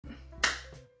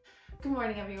Good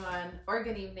morning, everyone, or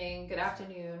good evening, good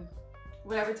afternoon,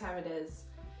 whatever time it is.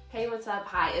 Hey, what's up?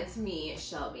 Hi, it's me,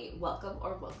 Shelby. Welcome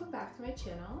back to my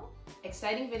channel.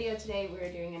 Exciting video today.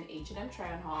 We're doing an H&M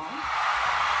Try On Haul.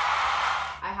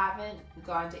 I haven't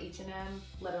gone to H&M,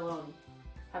 let alone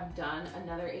have done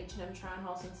another H&M Try On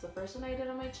Haul since the first one I did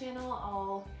on my channel.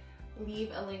 I'll leave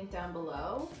a link down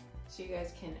below so you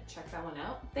guys can check that one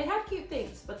out. They had cute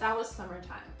things, but that was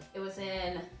summertime. It was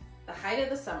in the height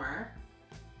of the summer.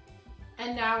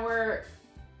 And now we're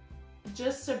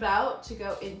just about to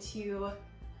go into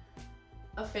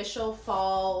official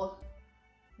fall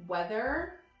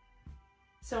weather.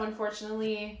 So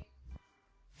unfortunately,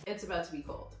 it's about to be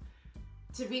cold.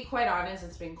 To be quite honest,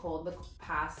 it's been cold the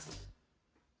past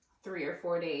 3 or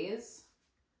 4 days,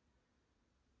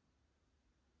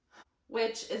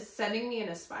 which is sending me in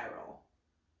a spiral.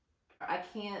 I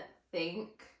can't think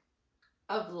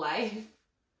of life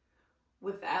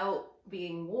without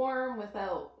being warm,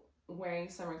 without wearing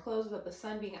summer clothes, without the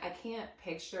sun being, I can't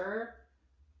picture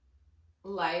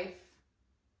life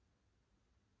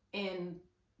in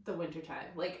the wintertime.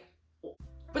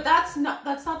 But that's not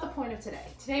the point of today.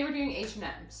 Today we're doing H&M.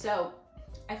 So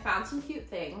I found some cute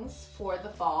things for the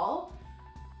fall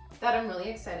that I'm really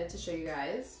excited to show you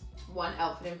guys. One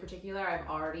outfit in particular I've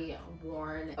already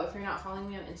worn. If you're not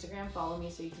following me on Instagram, follow me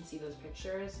so you can see those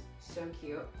pictures. So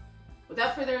cute.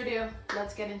 Without further ado,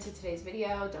 let's get into today's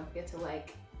video. Don't forget to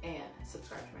like and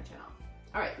subscribe to my channel.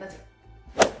 All right, let's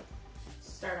go.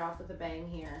 Start off with a bang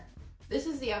here. This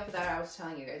is the outfit that I was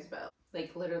telling you guys about,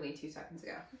 like literally 2 seconds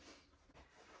ago.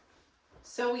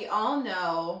 So we all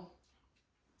know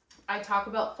I talk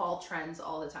about fall trends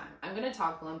all the time. I'm gonna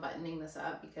talk while I'm buttoning this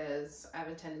up because I have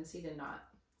a tendency to not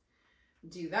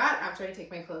do that after I take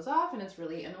my clothes off, and it's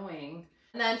really annoying.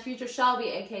 And then future Shelby,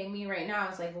 aka me right now,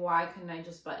 is like, why couldn't I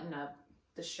just button up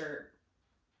the shirt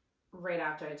right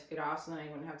after I took it off so then I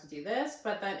wouldn't have to do this?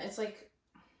 But then it's like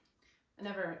a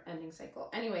never-ending cycle.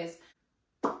 Anyways,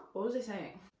 what was I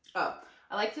saying? Oh,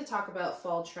 I like to talk about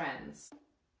fall trends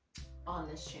on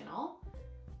this channel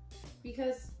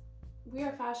because we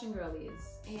are fashion girlies,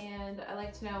 and I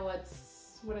like to know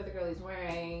what are the girlies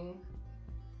wearing,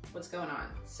 what's going on.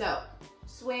 So,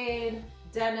 suede,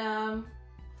 denim.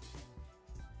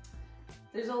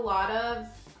 There's a lot of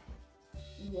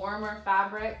warmer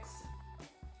fabrics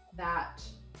that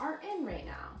are in right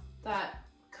now that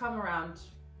come around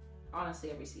honestly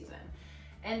every season.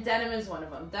 And denim is one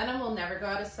of them. Denim will never go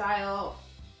out of style.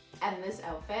 And this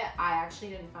outfit, I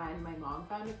actually didn't find, my mom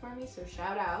found it for me, so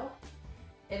shout out.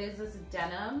 It is this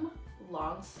denim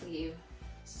long sleeve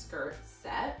skirt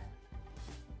set.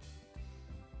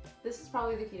 This is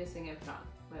probably the cutest thing I've put on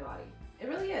my body. It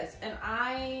really is. And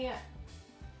I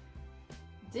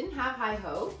didn't have high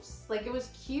hopes. Like, it was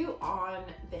cute on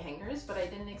the hangers, but I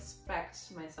didn't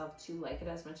expect myself to like it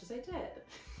as much as I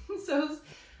did. So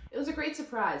it was a great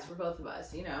surprise for both of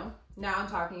us, you know? Now I'm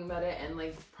talking about it and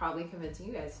like probably convincing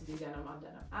you guys to do denim on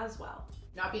denim as well.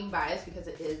 Not being biased because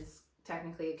it is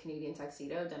technically a Canadian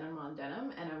tuxedo, denim on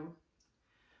denim, and I'm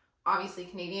obviously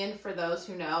Canadian for those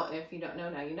who know. If you don't know,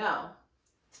 now you know.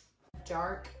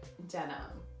 Dark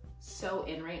denim, so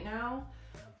in right now,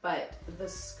 but the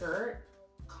skirt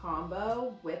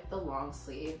combo with the long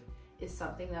sleeve is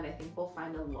something that I think we'll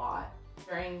find a lot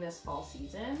during this fall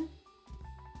season.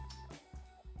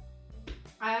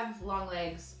 I have long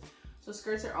legs, so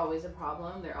skirts are always a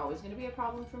problem. They're always going to be a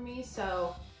problem for me.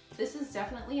 So this is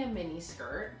definitely a mini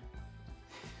skirt.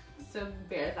 So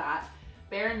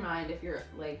bear in mind if you're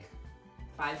like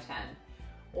 5'10",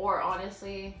 or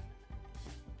honestly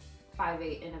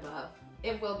 5'8" and above.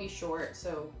 It will be short,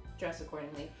 so dress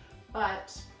accordingly.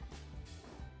 But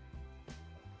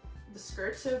the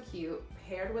skirt's so cute,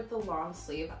 paired with the long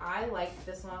sleeve. I like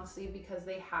this long sleeve because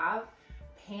they have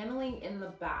paneling in the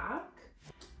back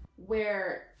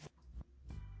where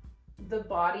the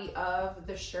body of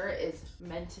the shirt is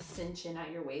meant to cinch in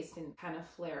at your waist and kind of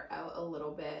flare out a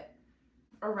little bit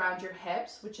around your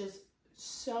hips, which is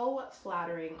so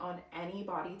flattering on any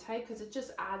body type because it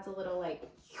just adds a little like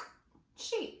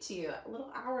shape to you, a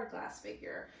little hourglass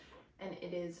figure, and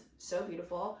it is so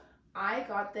beautiful. I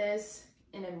got this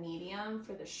in a medium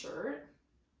for the shirt,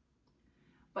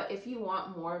 but if you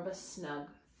want more of a snug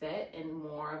fit and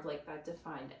more of like that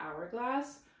defined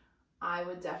hourglass, I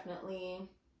would definitely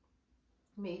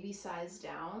maybe size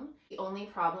down. The only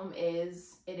problem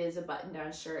is it is a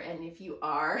button-down shirt, and if you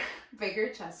are bigger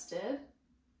chested,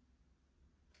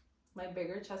 my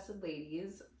bigger chested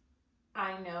ladies,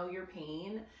 I know your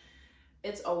pain.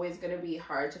 It's always going to be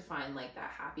hard to find like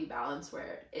that happy balance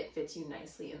where it fits you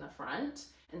nicely in the front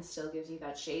and still gives you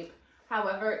that shape.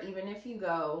 However, even if you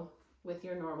go with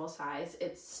your normal size,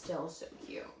 it's still so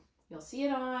cute. You'll see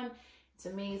it on, it's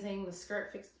amazing. The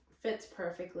skirt fits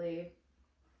perfectly.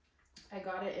 I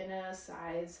got it in a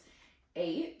size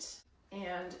 8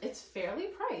 and it's fairly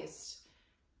priced.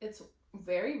 It's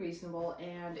very reasonable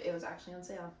and it was actually on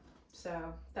sale.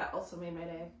 So that also made my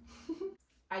day.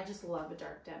 I just love a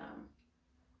dark denim.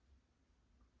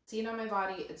 See it on my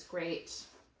body, it's great.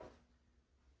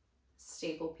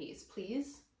 Staple piece,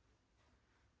 please.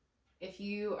 If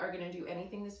you are gonna do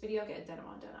anything this video, get denim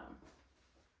on denim.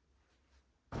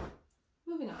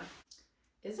 Moving on.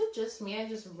 Is it just me? I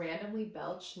just randomly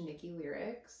belch Nicki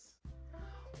lyrics.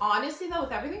 Honestly though,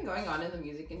 with everything going on in the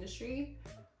music industry,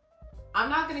 I'm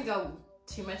not gonna go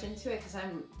too much into it because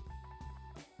I'm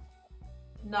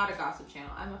not a gossip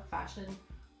channel. I'm a fashion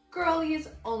girlies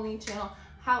only channel.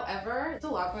 However, there's a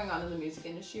lot going on in the music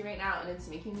industry right now and it's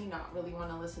making me not really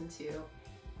want to listen to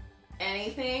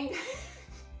anything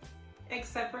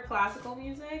except for classical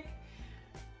music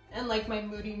and like my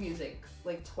moody music,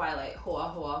 like Twilight, hoa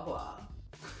hoa hoa.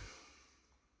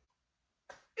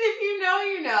 If you know,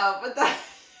 you know, but that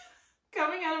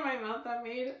coming out of my mouth, that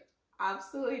made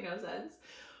absolutely no sense.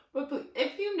 But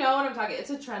if you know what I'm talking, it's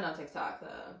a trend on TikTok,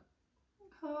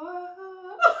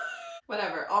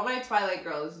 whatever, all my Twilight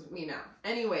girls, we know.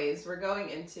 Anyways, we're going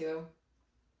into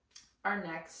our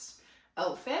next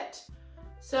outfit.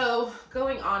 So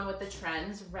going on with the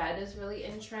trends, red is really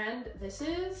in trend. This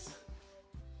is,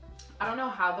 I don't know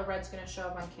how the red's gonna show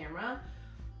up on camera,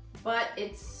 but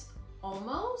it's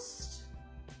almost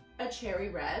a cherry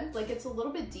red. Like it's a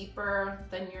little bit deeper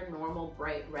than your normal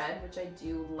bright red, which I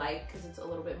do like because it's a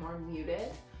little bit more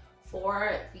muted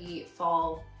for the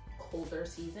fall colder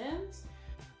seasons,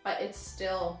 but it's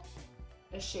still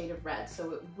a shade of red,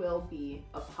 so it will be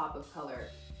a pop of color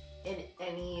in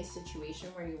any situation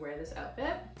where you wear this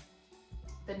outfit.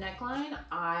 The neckline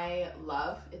I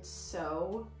love. It's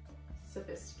so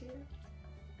sophisticated.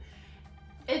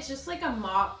 It's just like a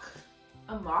mock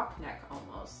neck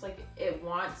almost. Like it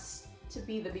wants to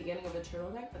be the beginning of a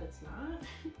turtleneck, but it's not.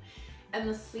 And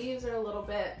the sleeves are a little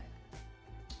bit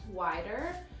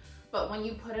wider, but when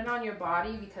you put it on your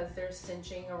body, because they're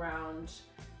cinching around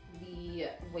the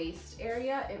waist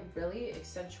area, it really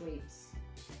accentuates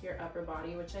your upper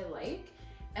body, which I like.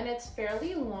 And it's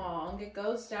fairly long. It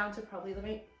goes down to probably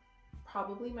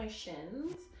my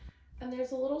shins. And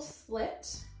there's a little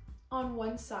slit on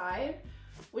one side,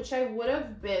 which I would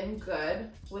have been good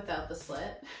without the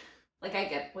slit. Like I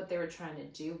get what they were trying to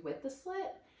do with the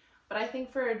slit, but I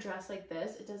think for a dress like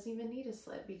this, it doesn't even need a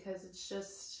slit because it's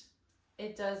just,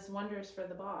 it does wonders for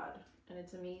the bod and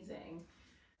it's amazing.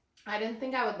 I didn't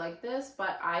think I would like this,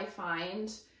 but I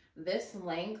find this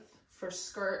length for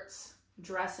skirts,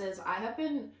 dresses, I have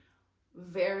been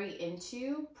very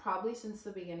into probably since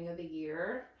the beginning of the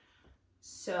year.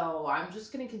 So I'm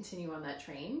just gonna continue on that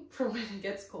train for when it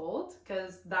gets cold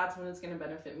because that's when it's gonna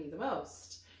benefit me the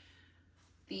most.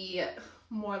 The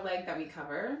more leg that we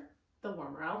cover, the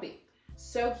warmer I'll be.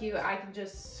 So cute. I can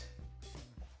just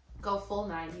go full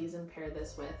 90s and pair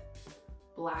this with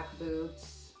black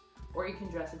boots, or you can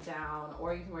dress it down,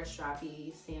 or you can wear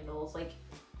strappy sandals. Like,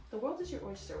 the world is your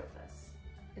oyster with this.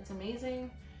 It's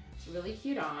amazing. It's really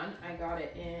cute on. I got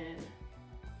it in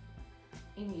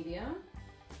a medium.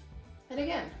 And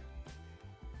again,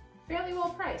 fairly well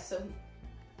priced. So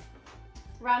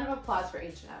round of applause for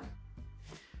H&M.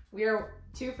 We are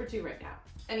 2 for 2 right now.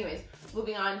 Anyways,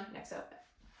 moving on, next outfit.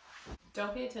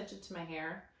 Don't pay attention to my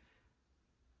hair.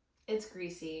 It's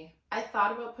greasy. I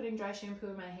thought about putting dry shampoo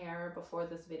in my hair before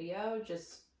this video,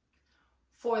 just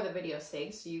for the video's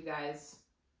sake, so you guys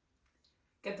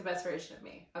get the best version of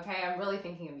me. Okay, I'm really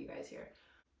thinking of you guys here.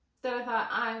 Then I thought,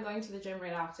 I'm going to the gym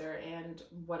right after, and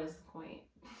what is the point?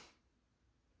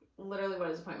 Literally, what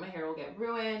is the point? My hair will get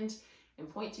ruined in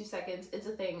 0.2 seconds. It's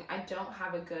a thing. I don't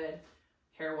have a good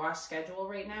hair wash schedule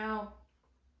right now.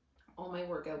 All my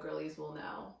workout girlies will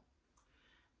know.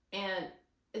 And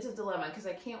it's a dilemma because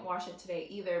I can't wash it today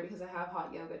either because I have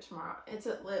hot yoga tomorrow. It's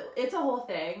a whole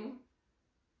thing.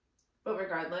 But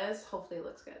regardless, hopefully it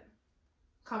looks good.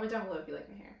 Comment down below if you like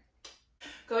my hair.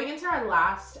 Going into our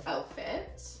last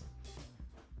outfit,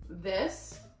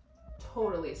 this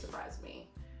totally surprised me.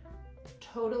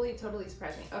 Totally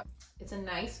surprised me. Okay. It's a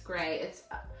nice gray. It's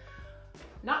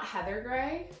not heather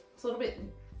gray. It's a little bit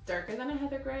darker than a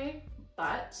heather gray,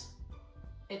 but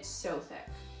it's so thick.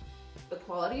 The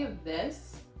quality of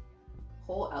this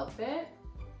whole outfit,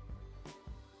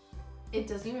 it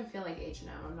doesn't even feel like H&M,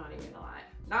 I'm not even gonna lie.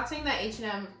 Not saying that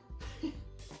H&M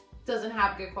doesn't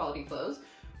have good quality clothes,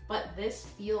 but this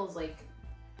feels like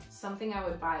something I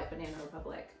would buy at Banana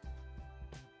Republic.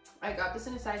 I got this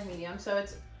in a size medium, so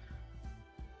it's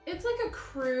It's like a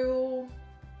crew,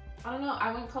 I don't know,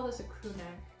 I wouldn't call this a crew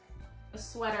neck. A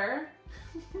sweater.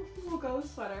 We'll go with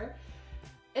sweater.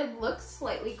 It looks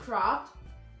slightly cropped,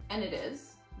 and it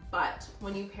is, but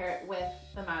when you pair it with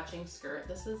the matching skirt,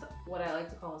 this is what I like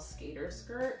to call a skater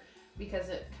skirt because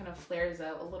it kind of flares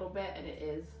out a little bit and it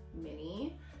is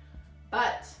mini,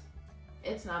 but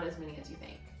it's not as mini as you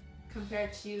think.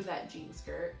 Compared to that jean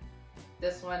skirt,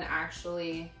 this one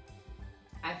actually,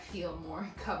 I feel more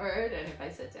covered, and if I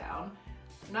sit down,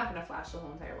 I'm not gonna flash the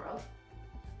whole entire world.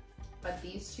 But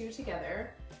these two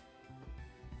together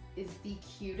is the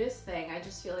cutest thing. I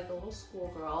just feel like a little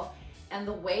schoolgirl. And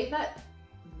the way that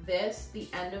the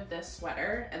end of this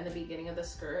sweater and the beginning of the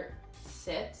skirt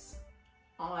sits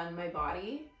on my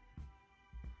body,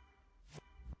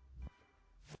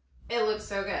 it looks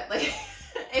so good. Like,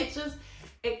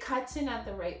 it cuts in at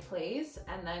the right place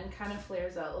and then kind of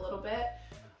flares out a little bit,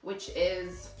 which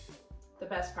is the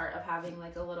best part of having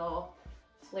like a little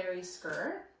flary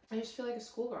skirt. I just feel like a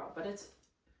schoolgirl, but it's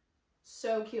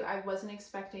so cute. I wasn't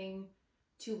expecting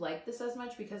to like this as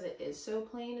much because it is so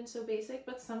plain and so basic,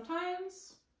 but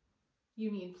sometimes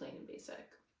you need plain and basic.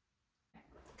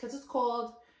 Because it's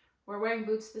cold, we're wearing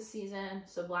boots this season,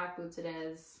 so black boots it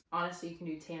is. Honestly, you can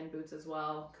do tan boots as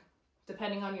well,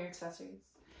 depending on your accessories.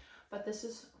 But this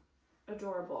is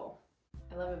adorable.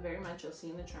 I love it very much. You'll see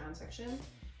in the try on section.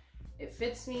 It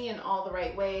fits me in all the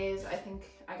right ways. I think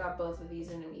I got both of these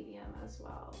in a medium as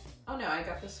well. Oh no, I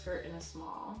got the skirt in a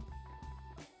small,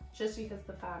 just because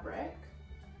the fabric.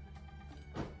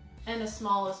 And a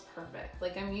small is perfect.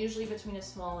 Like, I'm usually between a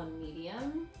small and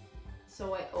medium,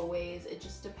 so it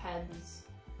just depends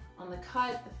on the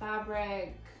cut, the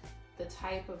fabric, the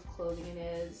type of clothing it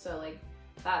is. So like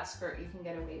that skirt you can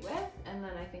get away with, and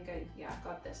then I think I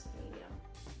got this in medium,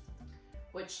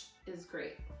 which is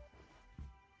great.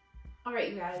 All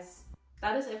right, you guys,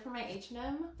 that is it for my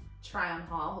H&M try on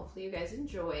haul. Hopefully you guys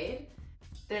enjoyed.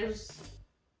 There's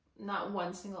not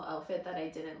one single outfit that I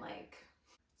didn't like.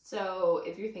 So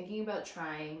if you're thinking about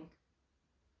trying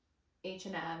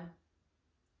H&M,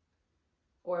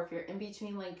 or if you're in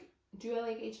between, like, do I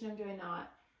like H&M, do I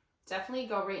not? Definitely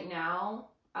go right now.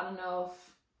 I don't know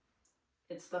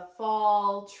if it's the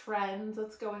fall trends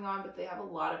that's going on, but they have a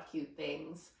lot of cute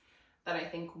things that I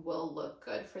think will look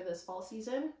good for this fall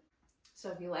season. So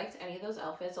if you liked any of those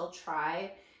outfits, I'll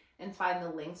try and find the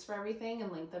links for everything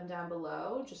and link them down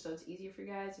below, just so it's easier for you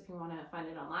guys if you want to find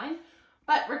it online.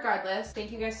 But regardless,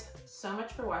 thank you guys so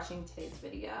much for watching today's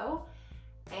video.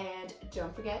 And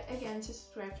don't forget, again, to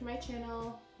subscribe to my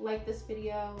channel, like this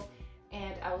video,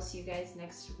 and I will see you guys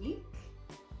next week,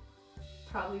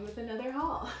 probably with another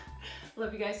haul.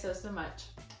 Love you guys so much.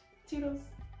 Toodles.